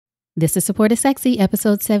This is Support is Sexy,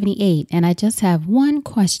 episode 78, and I just have one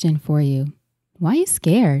question for you. Why are you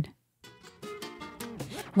scared?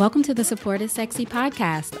 Welcome to the Support is Sexy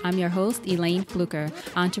podcast. I'm your host, Elayne Fluker,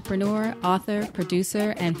 entrepreneur, author,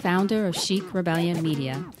 producer, and founder of Chic Rebellion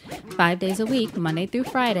Media. 5 days a week, Monday through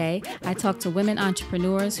Friday, I talk to women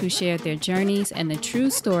entrepreneurs who share their journeys and the true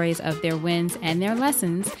stories of their wins and their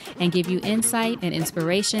lessons, and give you insight and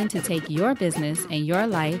inspiration to take your business and your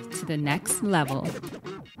life to the next level.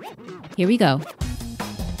 Here we go.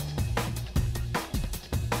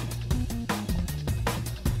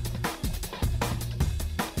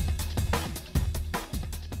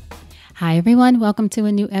 Hi, everyone. Welcome to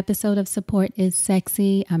a new episode of Support is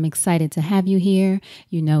Sexy. I'm excited to have you here.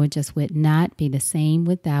 You know, it just would not be the same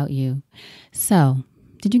without you. So,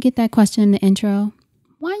 did you get that question in the intro?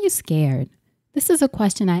 Why are you scared? This is a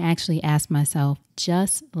question I actually asked myself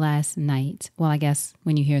just last night. Well, I guess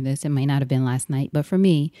when you hear this, it might not have been last night, but for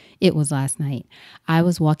me, it was last night. I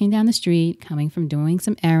was walking down the street, coming from doing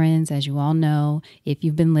some errands. As you all know, if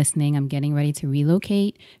you've been listening, I'm getting ready to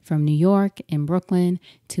relocate from New York and Brooklyn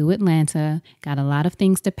to Atlanta. Got a lot of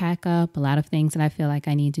things to pack up, a lot of things that I feel like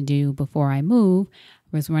I need to do before I move.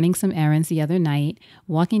 Was running some errands the other night,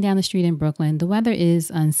 walking down the street in Brooklyn. The weather is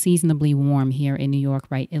unseasonably warm here in New York,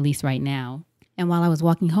 at least right now. And while I was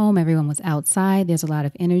walking home, everyone was outside. There's a lot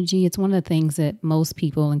of energy. It's one of the things that most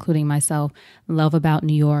people, including myself, love about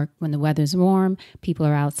New York. When the weather's warm, people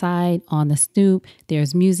are outside on the stoop.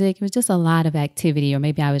 There's music. It was just a lot of activity, or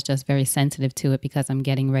maybe I was just very sensitive to it because I'm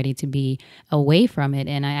getting ready to be away from it.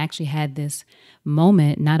 And I actually had this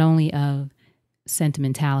moment, not only of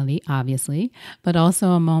sentimentality, obviously, but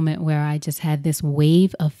also a moment where I just had this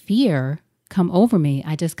wave of fear come over me.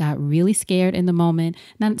 I just got really scared in the moment,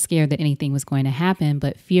 not scared that anything was going to happen,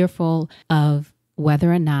 but fearful of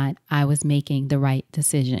whether or not I was making the right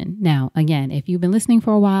decision. Now, again, if you've been listening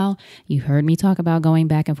for a while, you heard me talk about going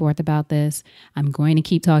back and forth about this. I'm going to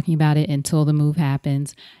keep talking about it until the move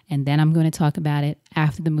happens. And then I'm going to talk about it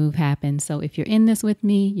after the move happens. So if you're in this with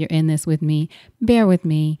me, you're in this with me. Bear with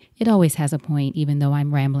me. It always has a point, even though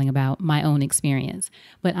I'm rambling about my own experience.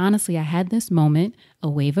 But honestly, I had this moment, a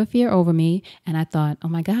wave of fear over me. And I thought, oh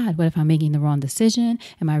my God, what if I'm making the wrong decision?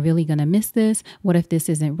 Am I really going to miss this? What if this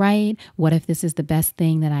isn't right? What if this is the best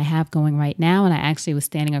thing that I have going right now? And I actually was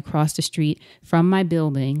standing across the street from my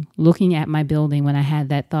building, looking at my building when I had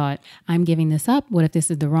that thought, I'm giving this up. What if this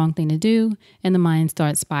is the wrong thing to do? And the mind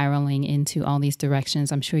starts spiraling into all these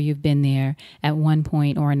directions. I'm sure you've been there at one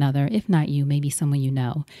point or another. If not you, maybe someone you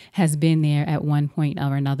know has been there at one point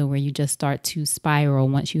or another where you just start to spiral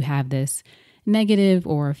once you have this negative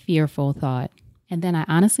or fearful thought. And then I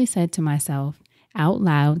honestly said to myself out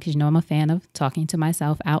loud, because you know I'm a fan of talking to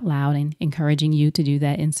myself out loud and encouraging you to do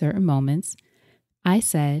that in certain moments. I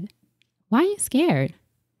said, why are you scared?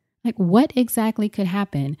 Like, what exactly could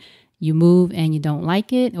happen? You move and you don't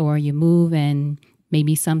like it, or you move and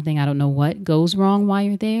maybe something, I don't know what, goes wrong while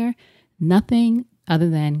you're there. Nothing other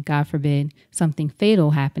than, God forbid, something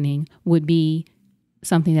fatal happening would be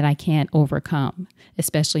something that I can't overcome,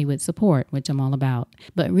 especially with support, which I'm all about.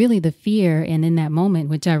 But really the fear, and in that moment,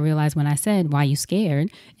 which I realized when I said, why are you scared,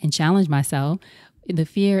 and challenged myself, the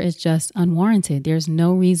fear is just unwarranted. There's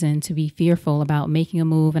no reason to be fearful about making a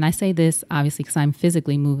move. And I say this obviously because I'm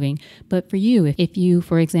physically moving, but for you, if you,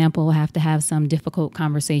 for example, have to have some difficult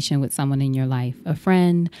conversation with someone in your life, a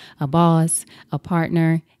friend, a boss, a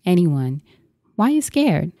partner, anyone, why are you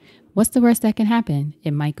scared? What's the worst that can happen?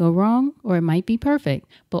 It might go wrong or it might be perfect,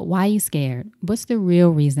 but why are you scared? What's the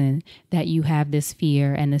real reason that you have this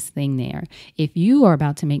fear and this thing there? If you are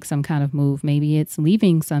about to make some kind of move, maybe it's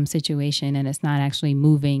leaving some situation and it's not actually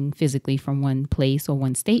moving physically from one place or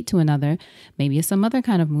one state to another. Maybe it's some other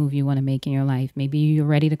kind of move you want to make in your life. Maybe you're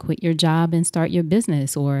ready to quit your job and start your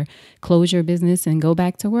business, or close your business and go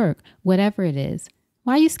back to work. Whatever it is,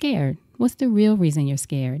 why are you scared? What's the real reason you're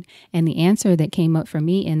scared? And the answer that came up for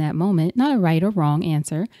me in that moment, not a right or wrong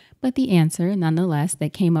answer, but the answer nonetheless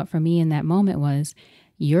that came up for me in that moment was,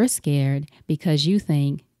 you're scared because you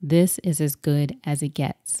think this is as good as it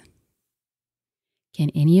gets.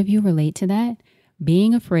 Can any of you relate to that?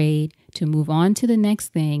 Being afraid to move on to the next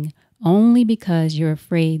thing only because you're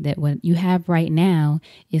afraid that what you have right now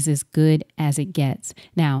is as good as it gets.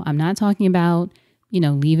 Now, I'm not talking about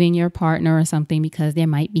leaving your partner or something because there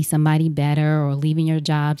might be somebody better, or leaving your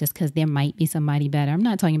job just because there might be somebody better. I'm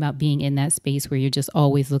not talking about being in that space where you're just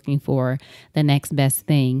always looking for the next best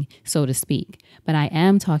thing, so to speak. But I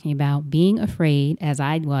am talking about being afraid, as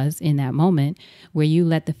I was in that moment, where you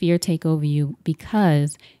let the fear take over you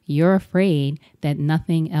because You're afraid that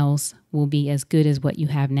nothing else will be as good as what you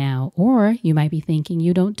have now. Or you might be thinking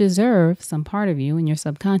you don't deserve, some part of you in your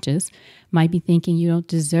subconscious might be thinking you don't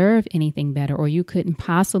deserve anything better, or you couldn't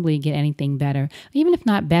possibly get anything better. Even if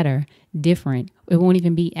not better, different. It won't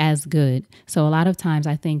even be as good. So a lot of times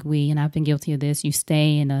I think and I've been guilty of this, you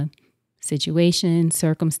stay in a situation,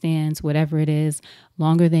 circumstance, whatever it is,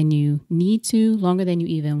 longer than you need to, longer than you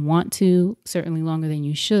even want to, certainly longer than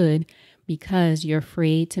you should, because you're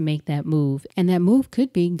afraid to make that move. And that move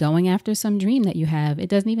could be going after some dream that you have. It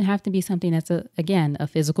doesn't even have to be something that's, a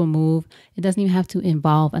physical move. It doesn't even have to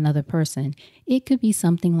involve another person. It could be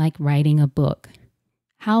something like writing a book.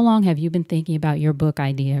 How long have you been thinking about your book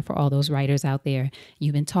idea for all those writers out there?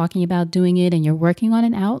 You've been talking about doing it and you're working on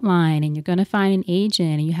an outline and you're going to find an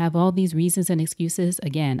agent and you have all these reasons and excuses.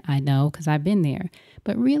 Again, I know because I've been there.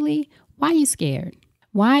 But really, why are you scared?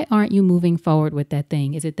 Why aren't you moving forward with that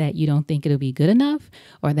thing? Is it that you don't think it'll be good enough,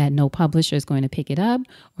 or that no publisher is going to pick it up,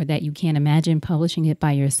 or that you can't imagine publishing it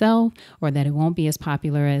by yourself, or that it won't be as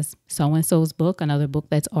popular as so-and-so's book, another book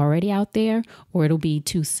that's already out there, or it'll be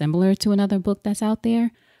too similar to another book that's out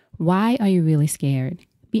there? Why are you really scared?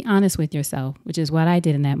 Be honest with yourself, which is what I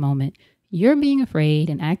did in that moment. You're being afraid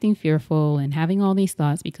and acting fearful and having all these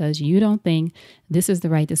thoughts because you don't think this is the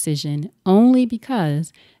right decision, only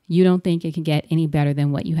because you don't think it can get any better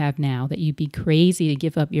than what you have now, that you'd be crazy to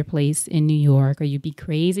give up your place in New York, or you'd be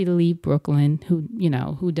crazy to leave Brooklyn.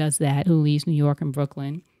 Who does that? Who leaves New York and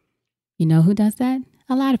Brooklyn? You know who does that?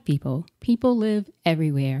 A lot of people. People live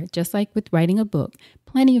everywhere, just like with writing a book.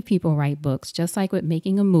 Plenty of people write books, just like with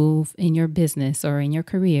making a move in your business or in your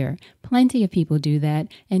career. Plenty of people do that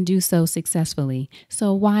and do so successfully.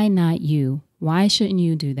 So why not you? Why shouldn't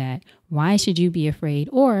you do that? Why should you be afraid?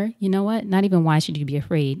 Or, you know what? Not even why should you be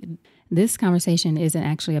afraid. This conversation isn't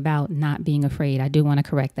actually about not being afraid. I do want to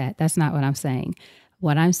correct that. That's not what I'm saying.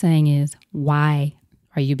 What I'm saying is, why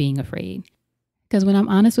are you being afraid? Because when I'm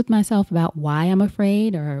honest with myself about why I'm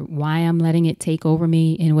afraid or why I'm letting it take over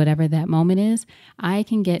me in whatever that moment is, I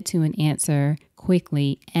can get to an answer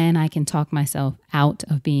quickly and I can talk myself out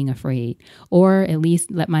of being afraid, or at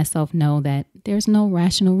least let myself know that there's no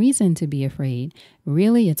rational reason to be afraid.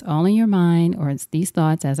 Really, it's all in your mind, or it's these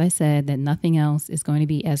thoughts, as I said, that nothing else is going to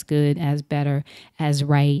be as good, as better, as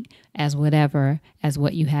right, as whatever, as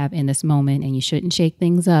what you have in this moment. And you shouldn't shake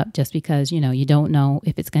things up just because, you don't know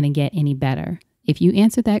if it's going to get any better. If you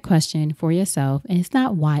answer that question for yourself, and it's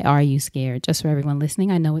not why are you scared, just for everyone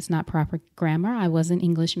listening, I know it's not proper grammar. I was an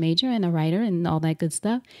English major and a writer and all that good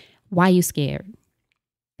stuff. Why are you scared?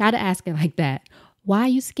 Got to ask it like that. Why are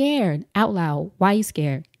you scared? Out loud. Why are you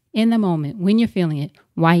scared? In the moment, when you're feeling it,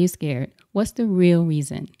 why are you scared? What's the real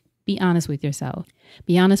reason? Be honest with yourself.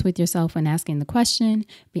 Be honest with yourself when asking the question.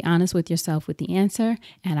 Be honest with yourself with the answer.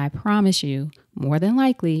 And I promise you, more than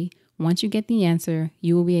likely, once you get the answer,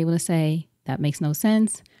 you will be able to say, that makes no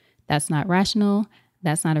sense. That's not rational.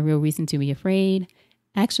 That's not a real reason to be afraid.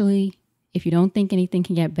 Actually, if you don't think anything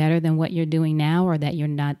can get better than what you're doing now, or that you're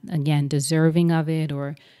not, again, deserving of it,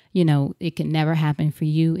 or, it can never happen for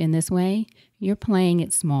you in this way, you're playing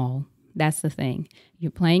it small. That's the thing. You're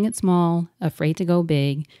playing it small, afraid to go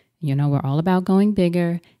big. We're all about going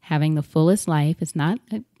bigger, having the fullest life. It's not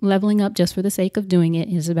leveling up just for the sake of doing it.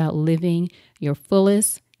 It's about living your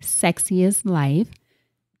fullest, sexiest life.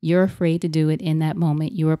 You're afraid to do it in that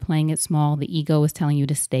moment. You are playing it small. The ego is telling you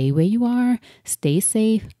to stay where you are, stay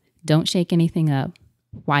safe, don't shake anything up.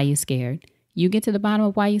 Why are you scared? You get to the bottom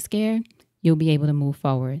of why you're scared, you'll be able to move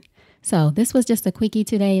forward. So this was just a quickie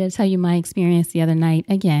today to tell you my experience the other night.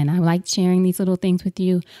 Again, I like sharing these little things with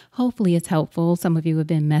you. Hopefully it's helpful. Some of you have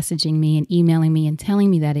been messaging me and emailing me and telling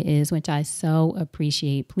me that it is, which I so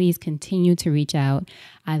appreciate. Please continue to reach out.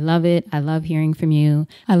 I love it. I love hearing from you.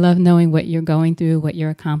 I love knowing what you're going through, what you're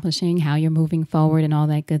accomplishing, how you're moving forward, and all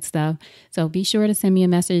that good stuff. So be sure to send me a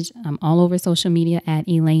message. I'm all over social media at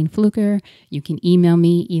Elayne Fluker. You can email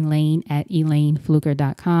me,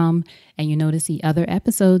 Elayne@ElayneFluker.com. And to see other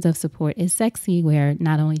episodes of Support is Sexy, where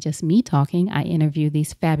not only just me talking, I interview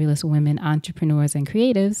these fabulous women, entrepreneurs, and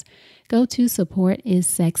creatives. Go to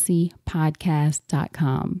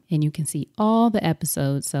supportissexypodcast.com and you can see all the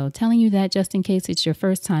episodes. So telling you that just in case it's your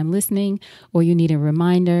first time listening or you need a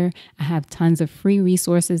reminder, I have tons of free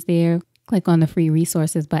resources there. Click on the free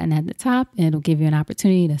resources button at the top and it'll give you an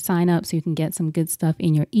opportunity to sign up so you can get some good stuff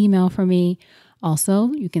in your email from me.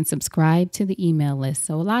 Also, you can subscribe to the email list.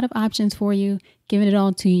 So a lot of options for you, giving it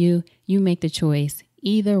all to you. You make the choice.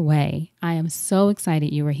 Either way, I am so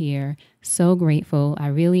excited you are here. So grateful. I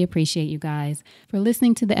really appreciate you guys for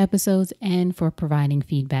listening to the episodes and for providing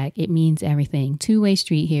feedback. It means everything. Two-way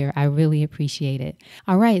street here. I really appreciate it.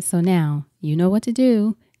 All right. So now you know what to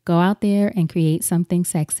do. Go out there and create something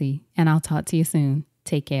sexy, and I'll talk to you soon.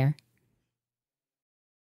 Take care.